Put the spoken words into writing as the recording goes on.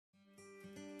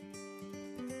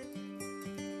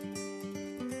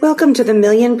Welcome to the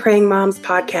Million Praying Moms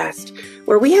podcast,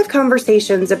 where we have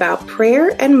conversations about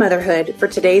prayer and motherhood for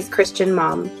today's Christian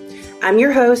mom. I'm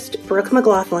your host, Brooke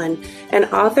McLaughlin, an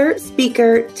author,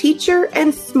 speaker, teacher,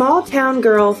 and small town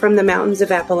girl from the mountains of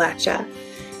Appalachia.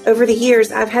 Over the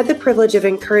years, I've had the privilege of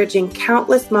encouraging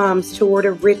countless moms toward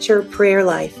a richer prayer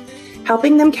life,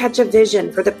 helping them catch a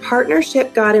vision for the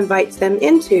partnership God invites them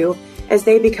into as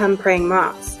they become praying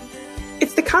moms.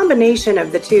 It's the combination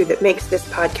of the two that makes this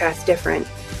podcast different.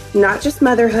 Not just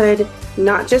motherhood,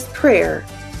 not just prayer,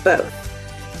 both.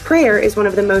 Prayer is one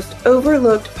of the most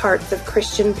overlooked parts of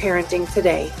Christian parenting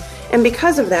today. And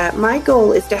because of that, my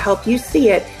goal is to help you see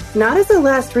it not as a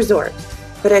last resort,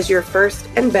 but as your first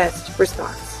and best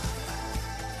response.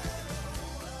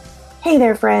 Hey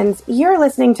there, friends. You're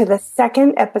listening to the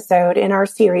second episode in our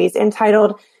series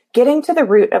entitled Getting to the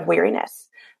Root of Weariness.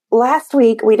 Last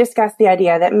week, we discussed the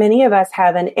idea that many of us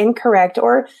have an incorrect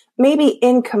or maybe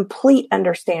incomplete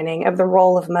understanding of the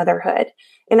role of motherhood.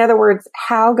 In other words,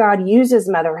 how God uses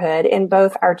motherhood in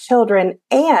both our children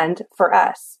and for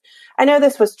us. I know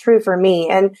this was true for me,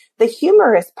 and the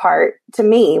humorous part to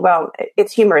me, well,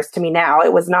 it's humorous to me now.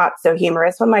 It was not so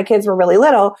humorous when my kids were really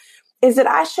little, is that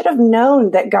I should have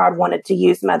known that God wanted to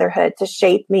use motherhood to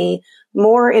shape me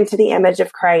more into the image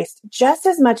of Christ, just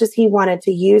as much as he wanted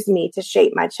to use me to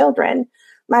shape my children.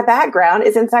 My background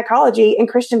is in psychology and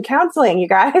Christian counseling, you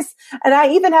guys, and I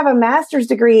even have a master's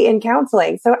degree in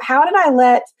counseling. So how did I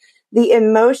let the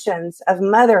emotions of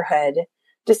motherhood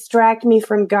distract me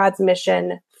from God's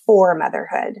mission for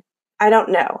motherhood? I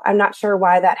don't know. I'm not sure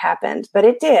why that happened, but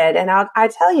it did. And I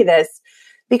tell you this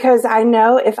because I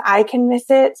know if I can miss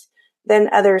it, then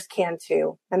others can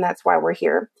too. And that's why we're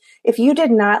here. If you did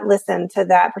not listen to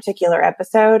that particular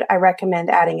episode, I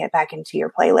recommend adding it back into your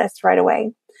playlist right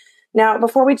away. Now,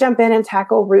 before we jump in and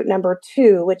tackle root number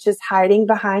 2, which is hiding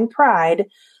behind pride,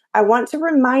 I want to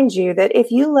remind you that if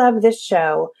you love this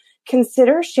show,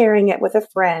 consider sharing it with a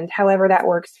friend, however that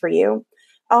works for you.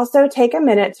 Also, take a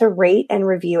minute to rate and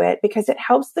review it because it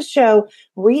helps the show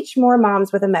reach more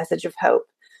moms with a message of hope.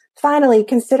 Finally,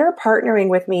 consider partnering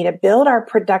with me to build our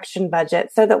production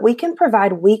budget so that we can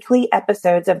provide weekly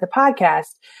episodes of the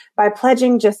podcast by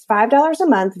pledging just $5 a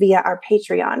month via our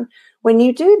Patreon. When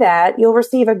you do that, you'll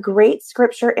receive a great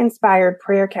scripture-inspired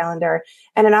prayer calendar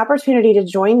and an opportunity to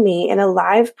join me in a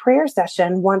live prayer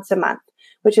session once a month,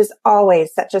 which is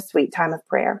always such a sweet time of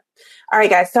prayer. All right,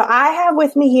 guys. So I have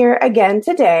with me here again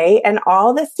today and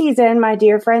all this season, my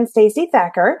dear friend, Stacey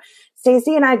Thacker.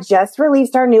 Stacey and I just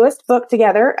released our newest book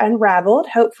together, Unraveled,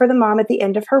 Hope for the Mom at the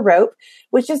End of Her Rope,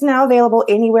 which is now available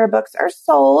anywhere books are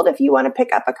sold if you want to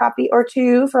pick up a copy or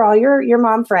two for all your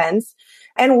mom friends.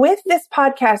 And with this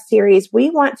podcast series, we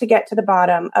want to get to the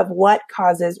bottom of what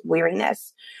causes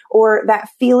weariness or that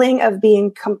feeling of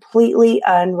being completely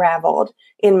unraveled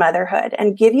in motherhood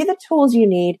and give you the tools you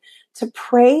need to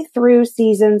pray through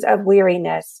seasons of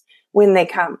weariness when they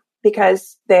come,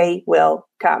 because they will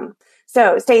come.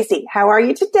 So, Stacey, how are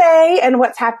you today and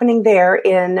what's happening there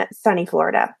in sunny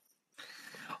Florida?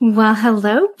 Well,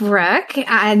 hello, Brooke.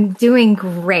 I'm doing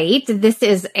great. This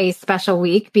is a special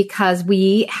week because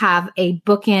we have a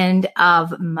bookend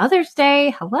of Mother's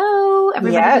Day. Hello,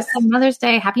 everybody. Yes. Just Mother's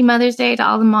Day. Happy Mother's Day to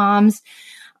all the moms.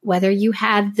 Whether you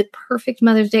had the perfect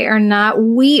Mother's Day or not,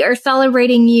 we are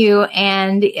celebrating you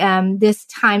and this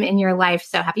time in your life.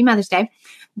 So happy Mother's Day.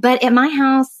 But at my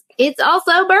house, it's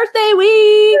also birthday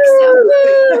week.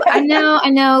 So,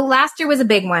 I know. Last year was a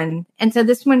big one. And so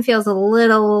this one feels a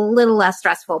little less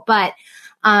stressful. But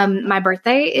my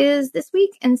birthday is this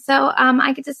week. And so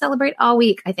I get to celebrate all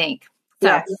week, I think. So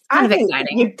yes, it's kind of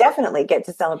exciting. You definitely get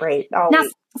to celebrate all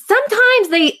week. Sometimes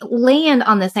they land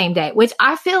on the same day, which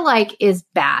I feel like is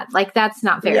bad. Like that's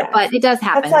not fair, but it does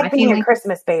happen. That's like being a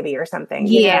Christmas baby or something.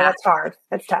 Yeah. That's hard.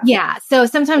 That's tough. Yeah. So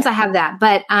sometimes I have that,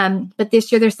 but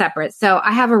this year they're separate. So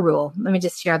I have a rule. Let me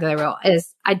just share the rule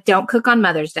is I don't cook on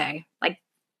Mother's Day. Like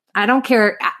I don't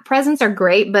care. Presents are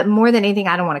great, but more than anything,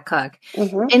 I don't want to cook.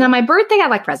 Mm-hmm. And on my birthday, I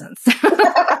like presents.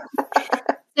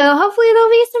 So hopefully there'll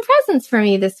be some presents for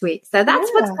me this week. So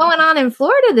that's what's going on in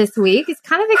Florida this week. It's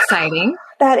kind of exciting.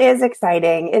 That is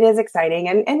exciting. It is exciting.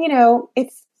 And you know,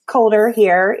 it's colder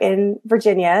here in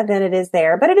Virginia than it is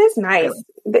there, but it is nice.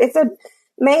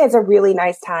 May is a really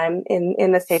nice time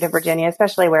in the state of Virginia,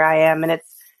 especially where I am. And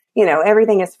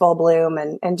everything is full bloom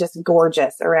and just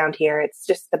gorgeous around here. It's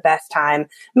just the best time,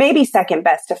 maybe second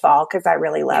best to fall, because I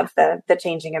really love the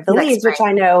changing of the leaves, which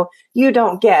I know you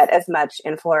don't get as much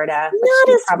in Florida, which Not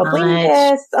you as probably much.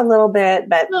 miss a little bit,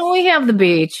 but No, we have the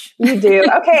beach. You do.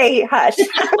 Okay, hush.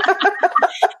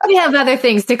 We have other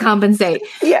things to compensate.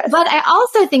 Yes. But I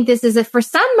also think this is for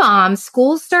some moms,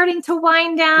 school's starting to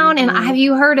wind down. Mm-hmm. And have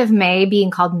you heard of May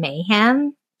being called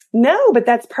mayhem? No, but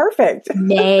that's perfect.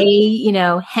 May,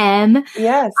 hem.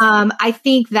 Yes. I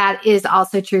think that is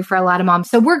also true for a lot of moms.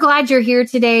 So we're glad you're here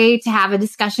today to have a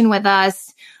discussion with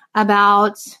us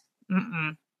about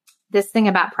this thing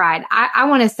about pride. I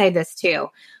want to say this too.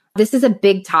 This is a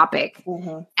big topic.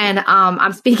 Mm-hmm. And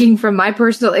I'm speaking from my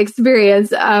personal experience.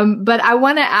 But I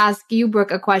want to ask you,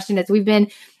 Brooke, a question as we've been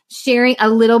sharing a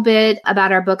little bit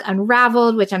about our book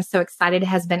Unraveled, which I'm so excited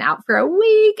has been out for a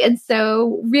week. And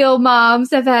so real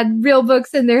moms have had real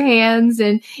books in their hands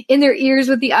and in their ears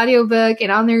with the audiobook and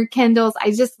on their Kindles.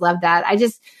 I just love that. I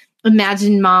just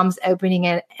imagine moms opening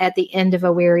it at the end of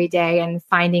a weary day and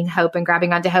finding hope and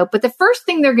grabbing onto hope. But the first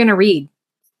thing they're going to read,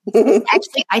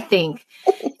 actually, I think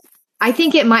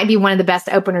it might be one of the best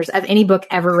openers of any book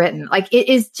ever written. Like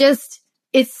it's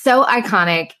so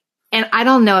iconic. And I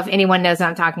don't know if anyone knows what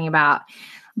I'm talking about,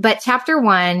 but chapter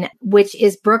 1, which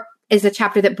is a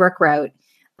chapter that Brooke wrote,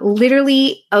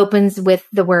 literally opens with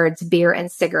the words beer and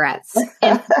cigarettes.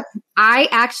 And I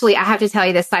have to tell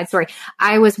you this side story.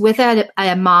 I was with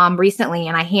a mom recently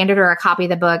and I handed her a copy of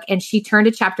the book and she turned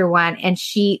to chapter 1 and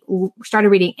she started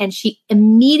reading and she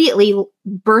immediately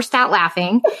burst out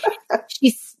laughing.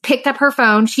 She picked up her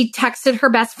phone. She texted her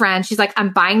best friend. She's like,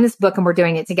 I'm buying this book and we're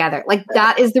doing it together. Like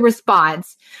that is the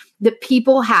response that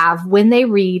people have when they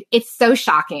read. It's so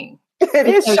shocking.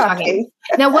 It's so shocking.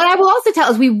 Now, what I will also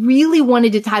tell is we really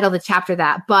wanted to title the chapter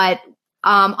that, but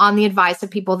on the advice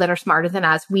of people that are smarter than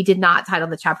us, we did not title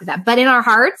the chapter that. But in our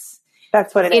hearts,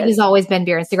 that's what it is. It has always been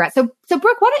beer and cigarettes. So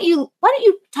Brooke, why don't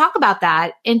you talk about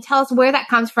that and tell us where that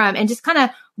comes from and just kind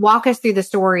of walk us through the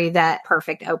story that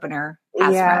Perfect Opener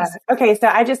has for us. Okay. So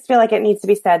I just feel like it needs to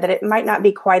be said that it might not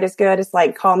be quite as good as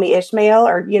like Call Me Ishmael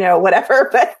or, whatever,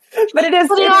 but it is.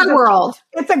 But in our world.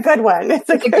 It's a good one. It's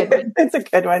a good one. It's a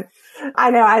good one. I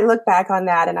know. I look back on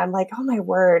that and I'm like, oh my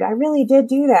word, I really did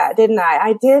do that, didn't I?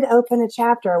 I did open a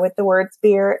chapter with the words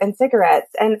beer and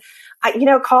cigarettes and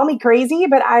call me crazy,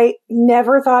 but I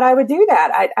never thought I would do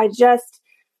that. I just,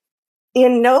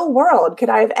 in no world could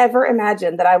I have ever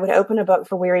imagined that I would open a book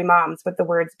for weary moms with the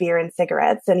words beer and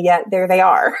cigarettes. And yet there they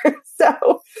are.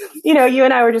 So, you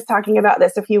and I were just talking about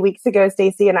this a few weeks ago,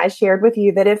 Stacey, and I shared with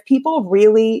you that if people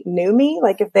really knew me,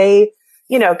 like if they,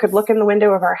 could look in the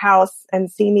window of our house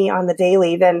and see me on the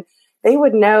daily, then they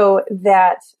would know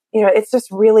that, it's just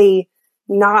really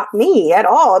not me at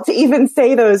all to even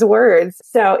say those words.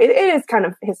 So it is kind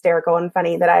of hysterical and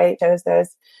funny that I chose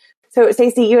those. So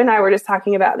Stacey, you and I were just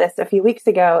talking about this a few weeks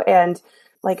ago. And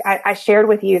like I shared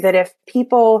with you that if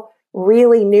people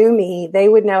really knew me, they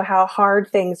would know how hard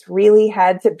things really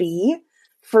had to be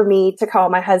for me to call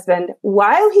my husband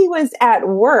while he was at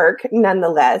work,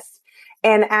 nonetheless,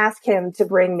 and ask him to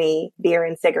bring me beer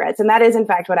and cigarettes. And that is, in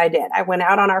fact, what I did. I went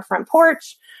out on our front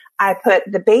porch. I put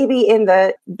the baby in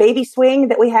the baby swing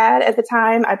that we had at the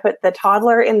time. I put the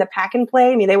toddler in the pack and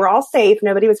play. I mean, they were all safe.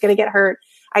 Nobody was going to get hurt.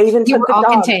 I even took the dog.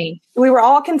 Contained. We were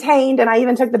all contained, and I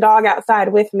even took the dog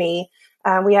outside with me.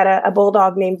 We had a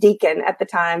bulldog named Deacon at the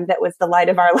time that was the light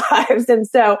of our lives. And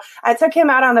so I took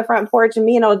him out on the front porch and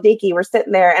me and old Deaky were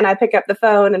sitting there and I pick up the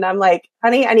phone and I'm like,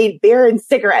 honey, I need beer and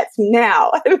cigarettes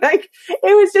now. Like,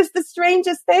 it was just the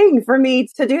strangest thing for me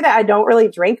to do that. I don't really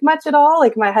drink much at all.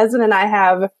 Like my husband and I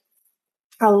have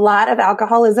a lot of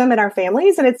alcoholism in our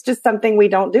families and it's just something we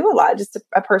don't do a lot, just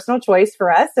a personal choice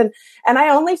for us. And I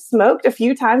only smoked a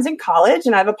few times in college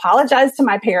and I've apologized to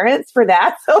my parents for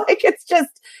that. So like,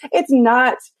 it's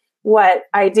not what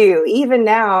I do. Even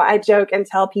now I joke and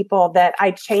tell people that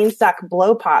I chain suck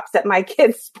blow pops at my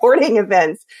kids' sporting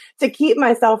events to keep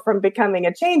myself from becoming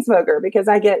a chain smoker because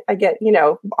I get,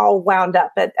 all wound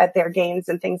up at their games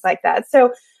and things like that.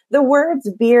 So the words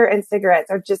beer and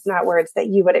cigarettes are just not words that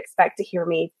you would expect to hear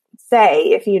me say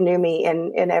if you knew me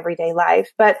in everyday life.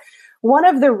 But one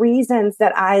of the reasons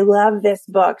that I love this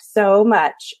book so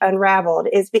much, Unraveled,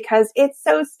 is because it's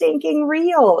so stinking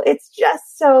real. It's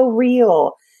just so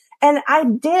real. And I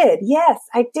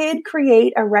did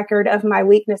create a record of my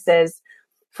weaknesses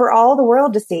for all the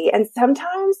world to see. And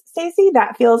sometimes, Stacey,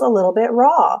 that feels a little bit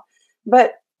raw.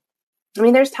 But I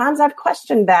mean, there's times I've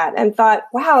questioned that and thought,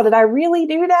 wow, did I really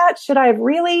do that? Should I have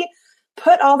really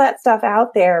put all that stuff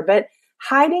out there? But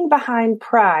hiding behind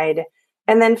pride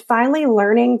and then finally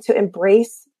learning to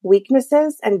embrace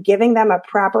weaknesses and giving them a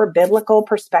proper biblical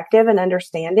perspective and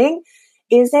understanding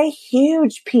is a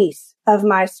huge piece of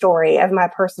my story, of my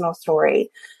personal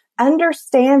story.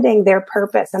 Understanding their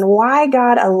purpose and why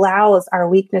God allows our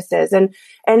weaknesses and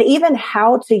even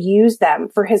how to use them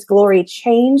for his glory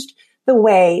changed the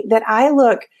way that I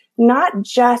look not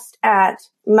just at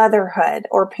motherhood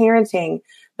or parenting,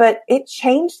 but it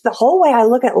changed the whole way I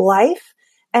look at life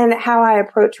and how I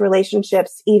approach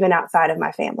relationships even outside of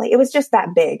my family. It was just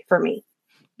that big for me.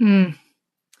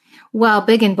 Well,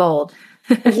 big and bold.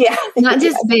 Yeah. Not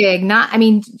just big,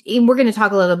 we're going to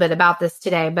talk a little bit about this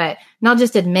today, but not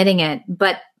just admitting it,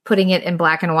 but putting it in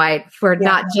black and white for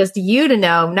not just you to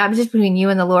know, not just between you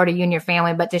and the Lord or you and your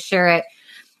family, but to share it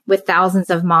with thousands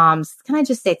of moms. Can I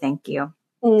just say thank you?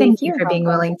 Thank you for being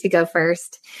willing to go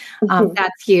first.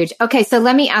 That's huge. Okay. So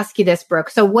let me ask you this, Brooke.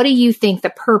 So what do you think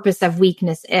the purpose of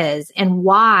weakness is and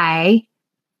why?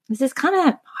 This is kind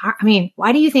of hard.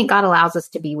 Why do you think God allows us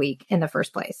to be weak in the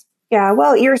first place? Yeah,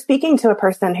 well, you're speaking to a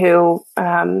person who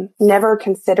never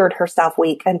considered herself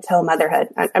weak until motherhood.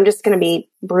 I'm just going to be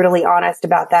brutally honest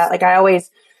about that. Like, I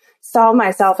always saw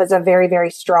myself as a very,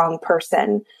 very strong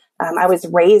person. I was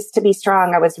raised to be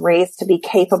strong. I was raised to be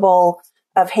capable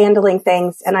of handling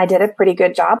things, and I did a pretty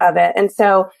good job of it. And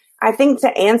so I think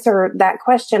to answer that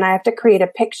question, I have to create a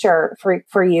picture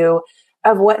for you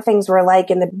of what things were like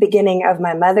in the beginning of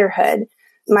my motherhood.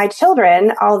 My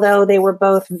children, although they were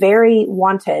both very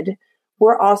wanted,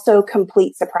 were also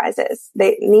complete surprises.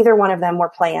 Neither one of them were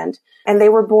planned, and they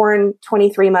were born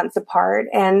 23 months apart.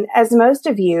 And as most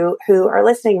of you who are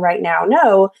listening right now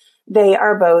know, they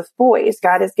are both boys.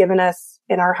 God has given us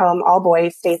in our home all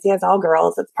boys. Stacy has all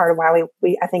girls. It's part of why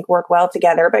we I think work well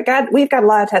together. But we've got a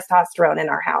lot of testosterone in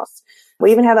our house.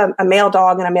 We even have a male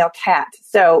dog and a male cat.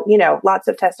 So, lots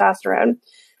of testosterone.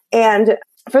 And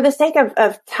for the sake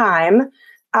of time,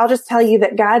 I'll just tell you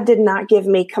that God did not give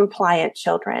me compliant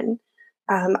children.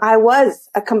 I was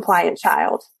a compliant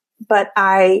child, but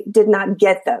I did not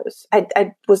get those.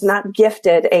 I was not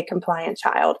gifted a compliant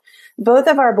child. Both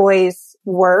of our boys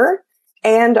were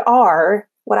and are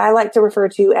what I like to refer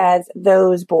to as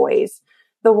those boys,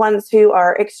 the ones who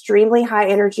are extremely high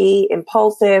energy,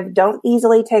 impulsive, don't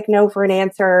easily take no for an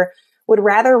answer, would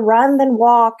rather run than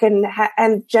walk,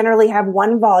 and generally have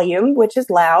one volume, which is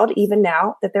loud, even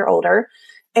now that they're older.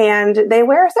 And they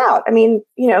wear us out.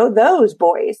 Those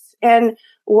boys. And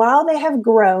while they have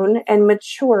grown and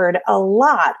matured a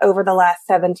lot over the last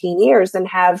 17 years and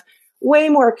have way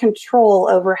more control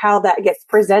over how that gets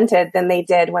presented than they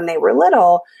did when they were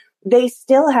little, they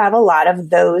still have a lot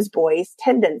of those boys'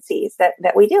 tendencies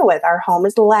that we deal with. Our home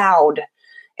is loud.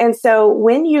 And so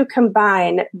when you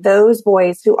combine those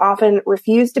boys who often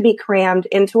refuse to be crammed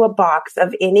into a box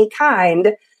of any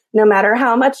kind, no matter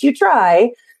how much you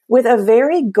try, with a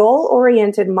very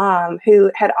goal-oriented mom who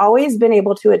had always been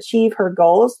able to achieve her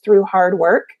goals through hard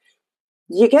work,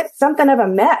 you get something of a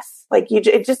mess.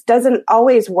 It just doesn't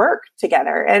always work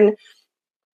together. And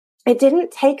it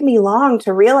didn't take me long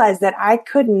to realize that I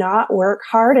could not work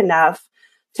hard enough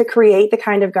to create the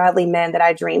kind of godly men that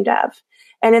I dreamed of.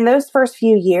 And in those first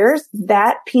few years,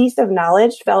 that piece of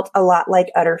knowledge felt a lot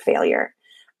like utter failure.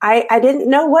 I didn't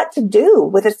know what to do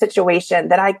with a situation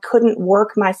that I couldn't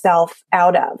work myself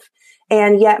out of.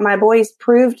 And yet my boys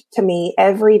proved to me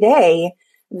every day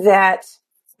that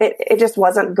it just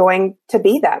wasn't going to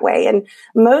be that way. And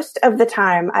most of the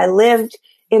time I lived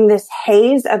in this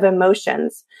haze of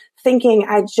emotions, thinking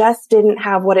I just didn't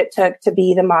have what it took to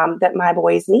be the mom that my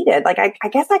boys needed. I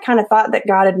guess I kind of thought that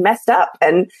God had messed up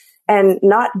and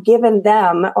not given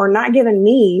them or not given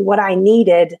me what I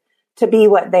needed to be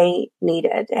what they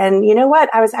needed. And you know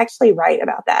what? I was actually right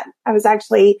about that. I was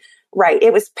actually right.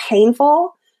 It was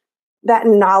painful. That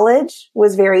knowledge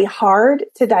was very hard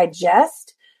to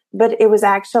digest, but it was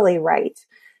actually right.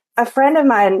 A friend of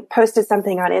mine posted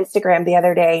something on Instagram the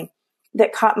other day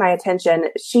that caught my attention.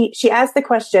 She asked the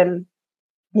question,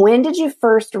 when did you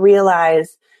first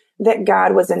realize that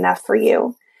God was enough for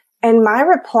you? And my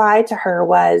reply to her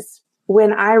was,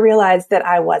 when I realized that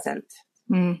I wasn't.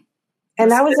 And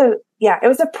that was it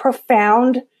was a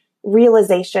profound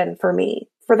realization for me,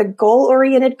 for the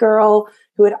goal-oriented girl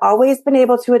who had always been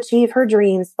able to achieve her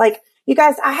dreams. You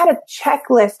guys, I had a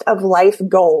checklist of life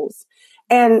goals.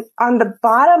 And on the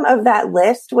bottom of that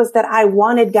list was that I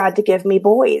wanted God to give me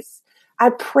boys. I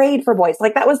prayed for boys.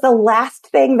 That was the last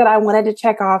thing that I wanted to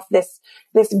check off this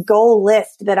goal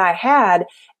list that I had.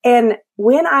 And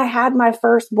when I had my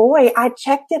first boy, I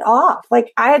checked it off. I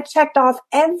had checked off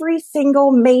every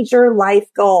single major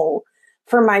life goal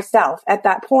for myself at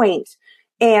that point.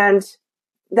 And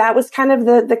that was kind of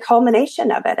the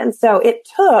culmination of it. And so it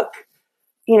took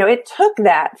it took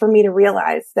that for me to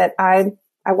realize that I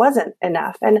wasn't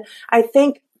enough. And I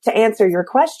think to answer your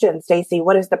question, Stacey,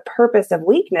 what is the purpose of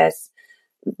weakness?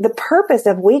 The purpose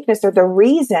of weakness, or the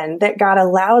reason that God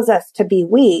allows us to be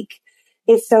weak,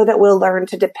 is so that we'll learn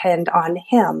to depend on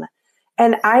him.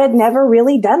 And I had never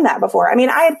really done that before. I mean,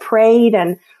 I had prayed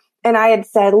and I had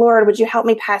said, Lord, would you help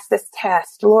me pass this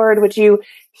test? Lord, would you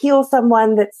heal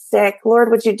someone that's sick?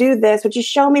 Lord, would you do this? Would you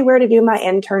show me where to do my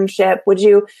internship? Would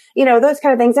you, those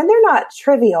kind of things. And they're not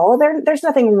trivial. There's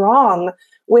nothing wrong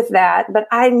with that. But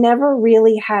I never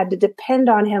really had to depend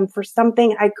on him for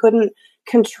something I couldn't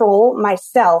control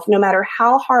myself, no matter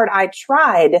how hard I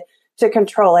tried to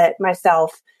control it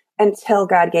myself, until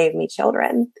God gave me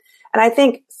children. And I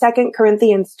think 2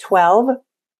 Corinthians 12,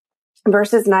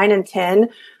 verses 9 and 10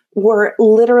 were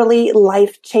literally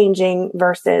life-changing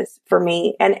verses for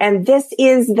me. And this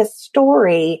is the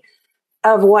story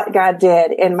of what God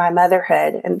did in my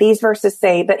motherhood. And these verses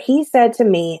say, "But he said to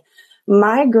me,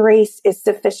 my grace is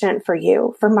sufficient for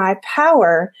you, for my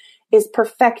power is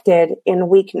perfected in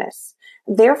weakness.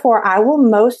 Therefore, I will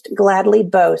most gladly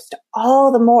boast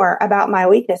all the more about my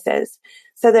weaknesses,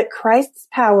 so that Christ's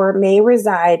power may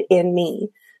reside in me.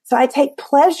 So I take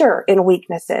pleasure in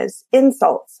weaknesses,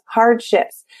 insults,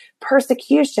 hardships,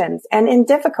 persecutions, and in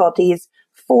difficulties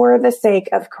for the sake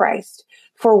of Christ.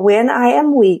 For when I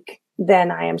am weak,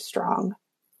 then I am strong."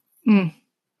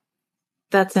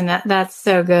 That's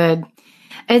so good.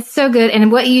 It's so good.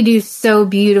 And what you do so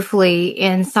beautifully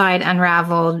inside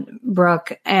Unraveled,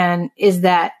 Brooke, is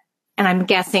that, and I'm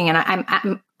guessing, and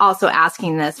I'm also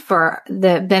asking this for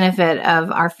the benefit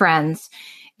of our friends,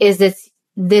 is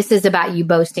this is about you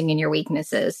boasting in your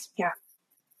weaknesses. Yeah.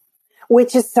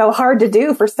 Which is so hard to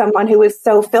do for someone who is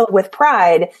so filled with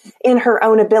pride in her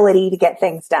own ability to get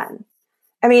things done.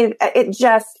 I mean, I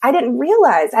didn't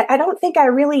realize, I don't think I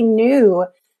really knew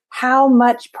how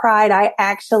much pride I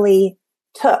actually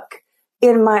took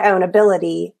in my own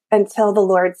ability until the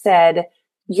Lord said,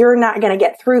 "You're not going to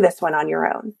get through this one on your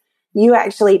own. You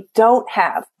actually don't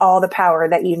have all the power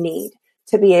that you need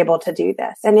to be able to do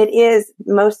this." And it is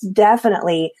most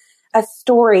definitely a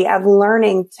story of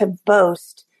learning to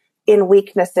boast in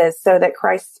weaknesses so that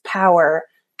Christ's power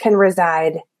can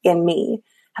reside in me.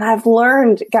 And I've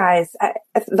learned, guys,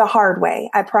 the hard way,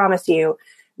 I promise you,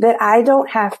 that I don't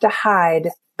have to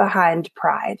hide behind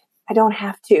pride. I don't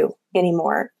have to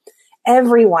anymore.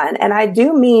 Everyone, and I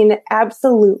do mean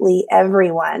absolutely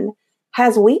everyone,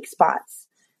 has weak spots.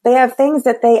 They have things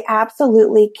that they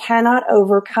absolutely cannot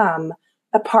overcome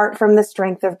apart from the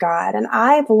strength of God. And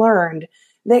I've learned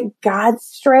that God's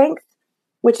strength,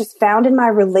 which is found in my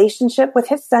relationship with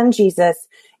his son, Jesus,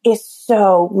 is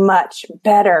so much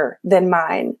better than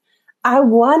mine. I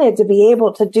wanted to be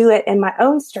able to do it in my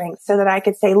own strength so that I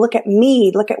could say, look at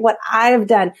me, look at what I've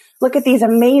done. Look at these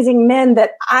amazing men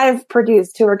that I've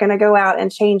produced who are going to go out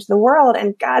and change the world.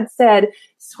 And God said,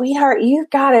 "Sweetheart,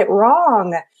 you've got it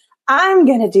wrong. I'm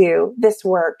going to do this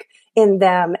work in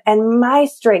them. And my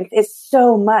strength is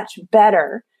so much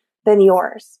better than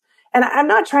yours." And I'm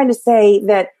not trying to say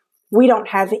that we don't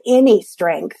have any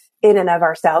strength in and of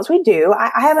ourselves. We do.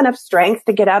 I have enough strength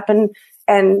to get up and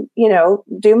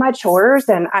do my chores.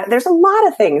 And there's a lot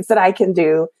of things that I can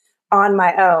do on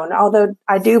my own. Although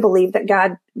I do believe that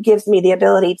God gives me the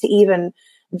ability to even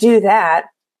do that.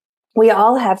 We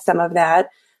all have some of that.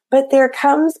 But there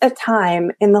comes a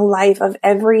time in the life of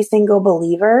every single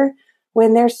believer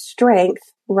when their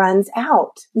strength runs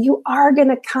out. You are going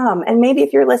to come. And maybe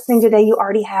if you're listening today, you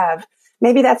already have.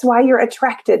 Maybe that's why you're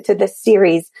attracted to this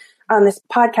series on this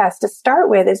podcast to start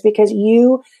with, is because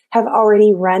you have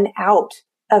already run out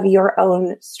of your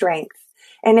own strength.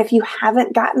 And if you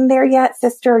haven't gotten there yet,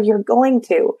 sister, you're going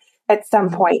to at some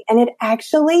point. And it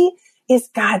actually is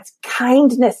God's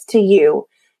kindness to you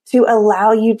to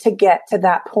allow you to get to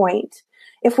that point.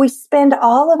 If we spend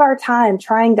all of our time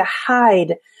trying to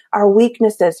hide our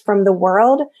weaknesses from the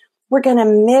world, we're going to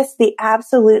miss the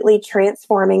absolutely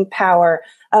transforming power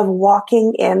of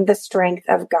walking in the strength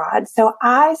of God. So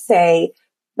I say,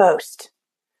 boast.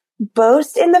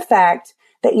 Boast in the fact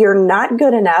that you're not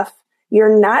good enough,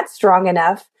 you're not strong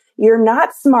enough, you're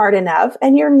not smart enough,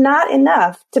 and you're not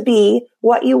enough to be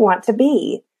what you want to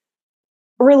be.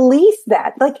 Release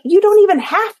that. Like, you don't even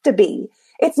have to be.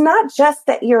 It's not just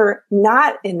that you're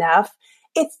not enough.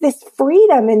 It's this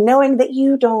freedom in knowing that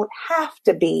you don't have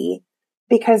to be,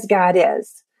 because God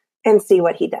is, and see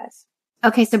what he does.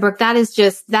 Okay, so Brooke,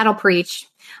 that'll preach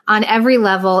on every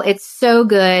level. It's so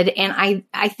good. And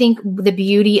I think the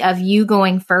beauty of you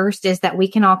going first is that we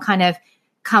can all kind of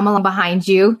come along behind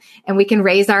you and we can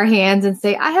raise our hands and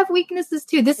say, I have weaknesses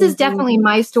too. This is definitely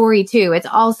my story too. It's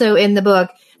also in the book,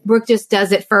 Brooke just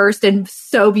does it first and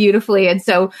so beautifully. And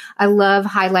so I love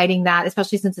highlighting that,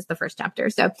 especially since it's the first chapter.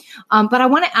 So, but I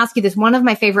want to ask you this, one of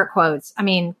my favorite quotes. I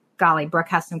mean, golly, Brooke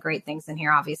has some great things in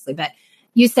here, obviously, but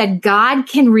you said, God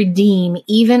can redeem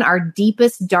even our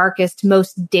deepest, darkest,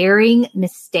 most daring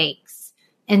mistakes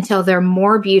until they're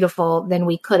more beautiful than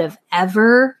we could have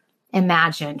ever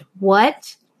imagined.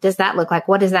 What does that look like?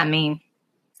 What does that mean?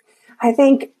 I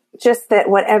think just that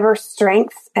whatever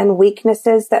strengths and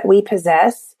weaknesses that we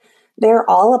possess, they're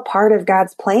all a part of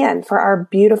God's plan for our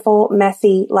beautiful,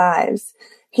 messy lives.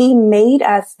 He made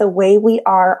us the way we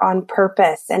are on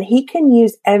purpose, and he can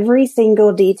use every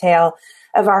single detail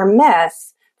of our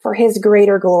mess for his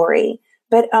greater glory,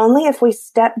 but only if we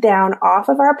step down off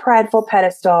of our prideful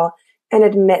pedestal and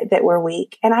admit that we're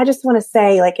weak. And I just want to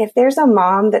say, like, if there's a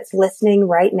mom that's listening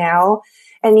right now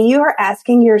and you are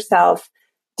asking yourself,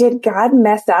 did God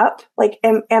mess up? Like,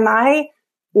 am I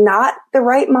not the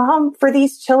right mom for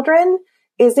these children?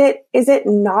 Is it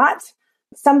not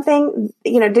something,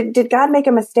 did God make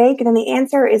a mistake? And then the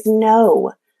answer is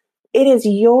no. It is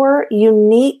your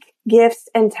unique gifts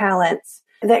and talents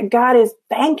that God is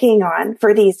banking on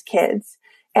for these kids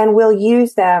and will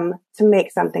use them to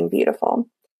make something beautiful.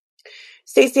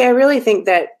 Stacey, I really think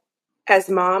that as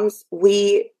moms,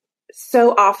 we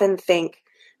so often think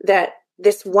that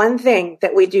this one thing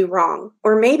that we do wrong,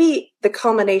 or maybe the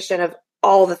culmination of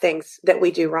all the things that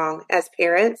we do wrong as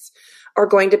parents, are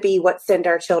going to be what send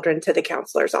our children to the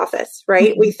counselor's office,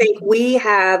 right? We think we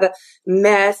have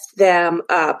messed them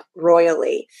up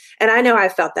royally. And I know I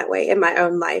felt that way in my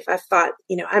own life. I thought,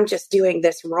 I'm just doing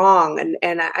this wrong.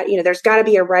 And there's got to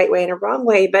be a right way and a wrong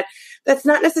way. But that's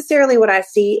not necessarily what I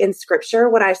see in scripture.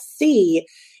 What I see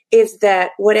is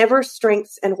that whatever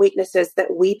strengths and weaknesses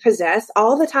that we possess,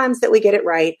 all the times that we get it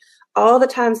right, all the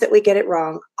times that we get it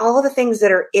wrong, all the things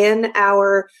that are in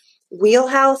our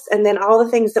wheelhouse, and then all the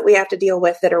things that we have to deal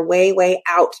with that are way, way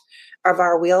out of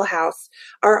our wheelhouse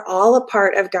are all a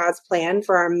part of God's plan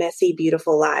for our messy,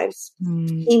 beautiful lives.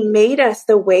 He made us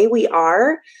the way we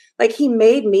are. Like, he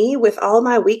made me with all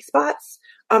my weak spots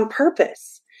on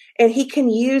purpose. And he can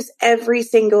use every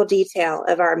single detail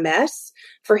of our mess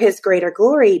for his greater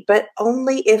glory, but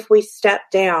only if we step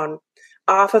down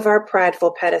off of our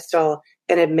prideful pedestal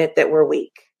and admit that we're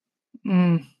weak.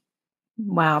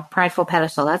 Wow. Prideful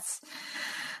pedestal. That's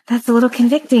a little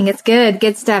convicting. It's good.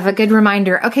 Good stuff. A good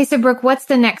reminder. Okay. So Brooke, what's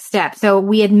the next step? So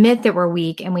we admit that we're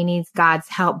weak and we need God's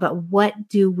help, but what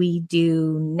do we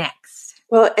do next?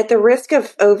 Well, at the risk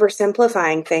of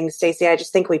oversimplifying things, Stacey, I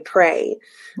just think we pray.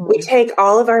 We take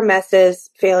all of our messes,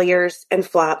 failures, and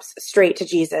flops straight to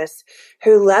Jesus,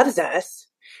 who loves us,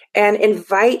 and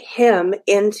invite him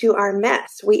into our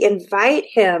mess. We invite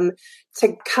him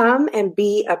to come and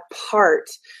be a part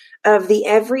of the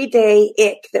everyday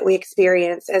ick that we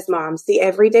experience as moms, the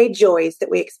everyday joys that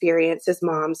we experience as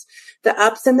moms, the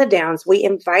ups and the downs. We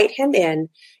invite him in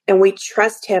and we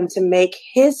trust him to make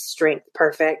his strength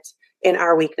perfect in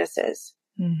our weaknesses.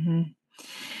 Mm-hmm.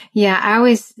 Yeah, I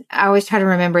always try to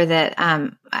remember that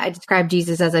I describe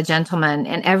Jesus as a gentleman.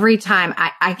 And every time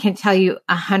I can tell you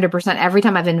 100%, every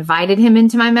time I've invited him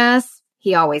into my mess,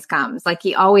 he always comes. Like,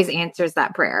 he always answers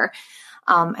that prayer.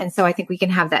 And so I think we can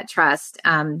have that trust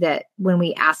that when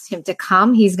we ask him to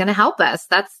come, he's going to help us.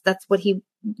 That's what he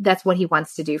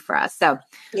wants to do for us. So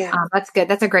yeah, that's good.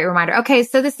 That's a great reminder. Okay.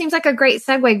 So this seems like a great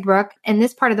segue, Brooke. In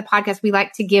this part of the podcast, we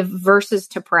like to give verses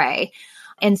to pray.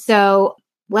 And so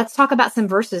let's talk about some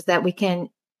verses that we can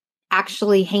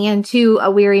actually hand to a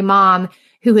weary mom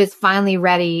who is finally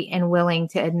ready and willing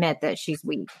to admit that she's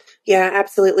weak. Yeah,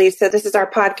 absolutely. So this is our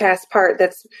podcast part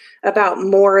that's about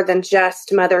more than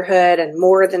just motherhood and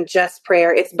more than just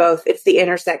prayer. It's both. It's the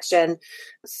intersection.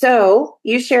 So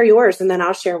you share yours and then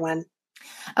I'll share one.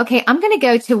 Okay, I'm going to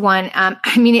go to one.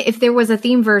 If there was a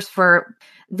theme verse for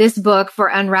this book for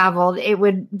Unraveled, it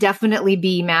would definitely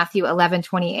be Matthew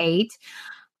 11:28.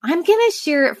 I'm going to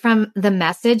share it from the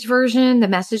Message version, the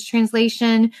Message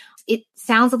translation. It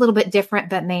sounds a little bit different,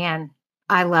 but man,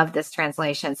 I love this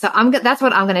translation. So that's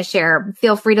what I'm going to share.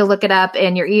 Feel free to look it up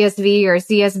in your ESV or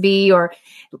CSB or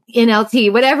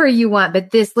NLT, whatever you want.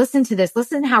 But listen to this.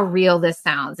 Listen how real this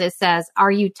sounds. It says,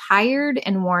 "Are you tired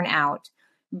and worn out,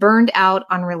 burned out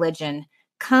on religion?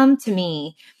 Come to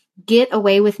me, get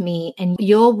away with me, and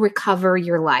you'll recover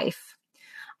your life.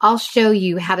 I'll show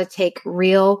you how to take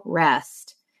real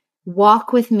rest.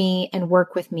 Walk with me and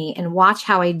work with me and watch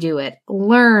how I do it.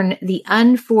 Learn the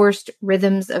unforced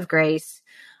rhythms of grace.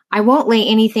 I won't lay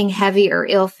anything heavy or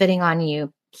ill-fitting on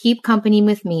you. Keep company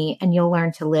with me and you'll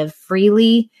learn to live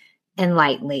freely and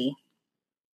lightly."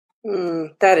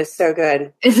 That is so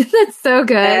good. Isn't that so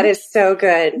good? That is so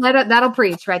good. That'll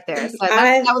preach right there. So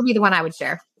that would be the one I would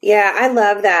share. Yeah, I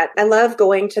love that. I love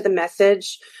going to the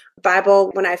Message Bible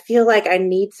when I feel like I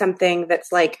need something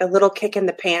that's like a little kick in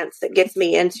the pants that gets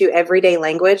me into everyday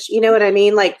language. You know what I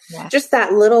mean? Like just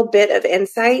that little bit of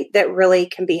insight that really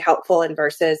can be helpful in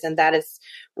verses. And that is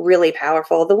really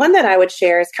powerful. The one that I would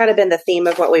share has kind of been the theme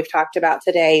of what we've talked about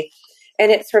today.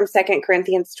 And it's from 2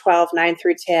 Corinthians 12, 9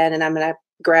 through 10. And I'm going to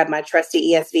grab my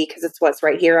trusty ESV because it's what's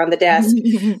right here on the desk.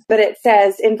 But it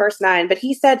says in verse 9, "But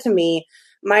he said to me,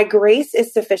 my grace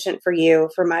is sufficient for you,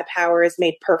 for my power is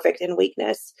made perfect in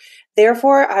weakness.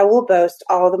 Therefore, I will boast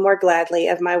all the more gladly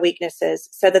of my weaknesses,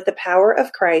 so that the power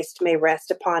of Christ may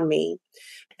rest upon me."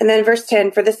 And then verse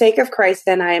 10, "For the sake of Christ,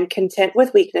 then I am content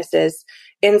with weaknesses,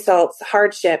 insults,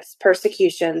 hardships,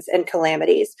 persecutions, and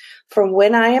calamities. For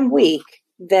when I am weak,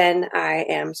 then I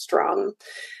am strong."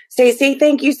 Stacey,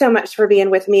 thank you so much for being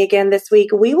with me again this week.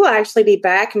 We will actually be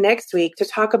back next week to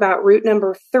talk about root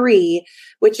number 3,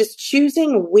 which is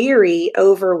choosing weary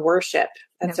over worship.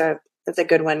 That's a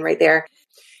good one right there.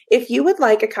 If you would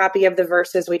like a copy of the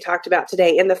verses we talked about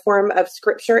today in the form of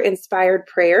scripture-inspired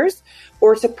prayers,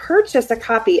 or to purchase a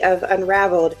copy of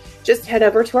Unraveled, just head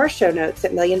over to our show notes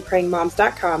at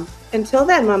millionprayingmoms.com. Until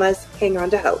then, mamas, hang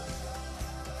on to hope.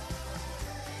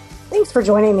 Thanks for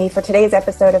joining me for today's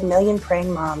episode of Million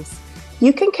Praying Moms.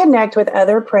 You can connect with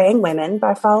other praying women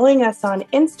by following us on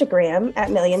Instagram at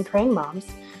Million Praying Moms,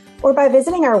 or by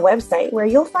visiting our website where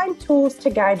you'll find tools to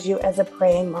guide you as a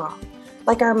praying mom,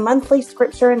 like our monthly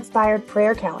scripture-inspired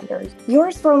prayer calendars,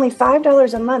 yours for only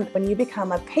 $5 a month when you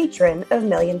become a patron of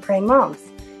Million Praying Moms.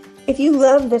 If you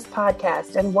love this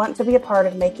podcast and want to be a part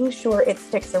of making sure it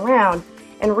sticks around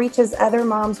and reaches other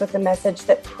moms with the message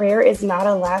that prayer is not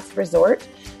a last resort,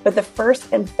 but the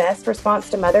first and best response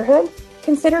to motherhood,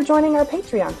 consider joining our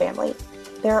Patreon family.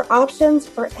 There are options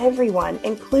for everyone,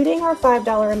 including our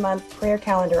 $5 a month prayer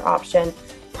calendar option,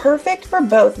 perfect for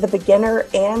both the beginner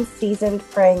and seasoned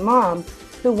praying mom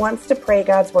who wants to pray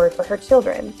God's word for her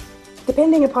children.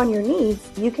 Depending upon your needs,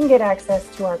 you can get access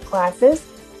to our classes,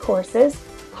 courses,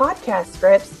 podcast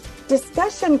scripts,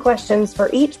 discussion questions for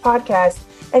each podcast,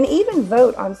 and even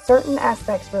vote on certain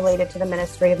aspects related to the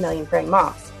ministry of Million Praying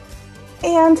Moms.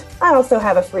 And I also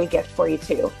have a free gift for you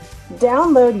too.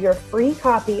 Download your free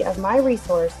copy of my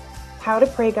resource, How to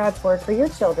Pray God's Word for Your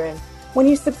Children, when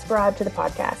you subscribe to the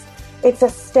podcast. It's a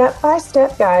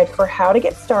step-by-step guide for how to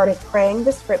get started praying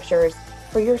the scriptures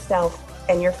for yourself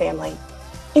and your family.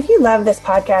 If you love this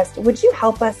podcast, would you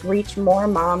help us reach more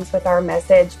moms with our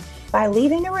message by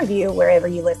leaving a review wherever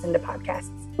you listen to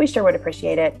podcasts? We sure would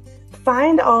appreciate it.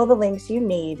 Find all the links you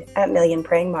need at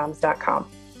millionprayingmoms.com.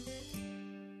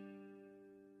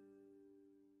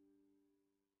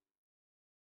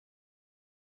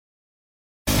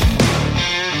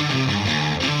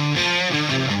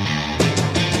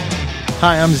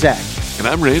 Hi, I'm Zach. And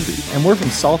I'm Randy. And we're from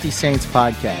Salty Saints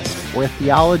Podcast. We're a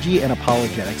theology and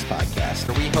apologetics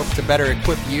podcast. We hope to better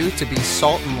equip you to be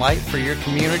salt and light for your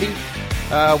community.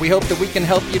 We hope that we can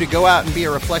help you to go out and be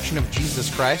a reflection of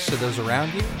Jesus Christ to those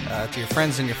around you, to your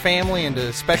friends and your family, and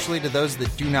especially to those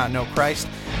that do not know Christ.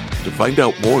 To find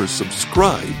out more,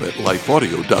 subscribe at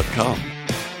lifeaudio.com.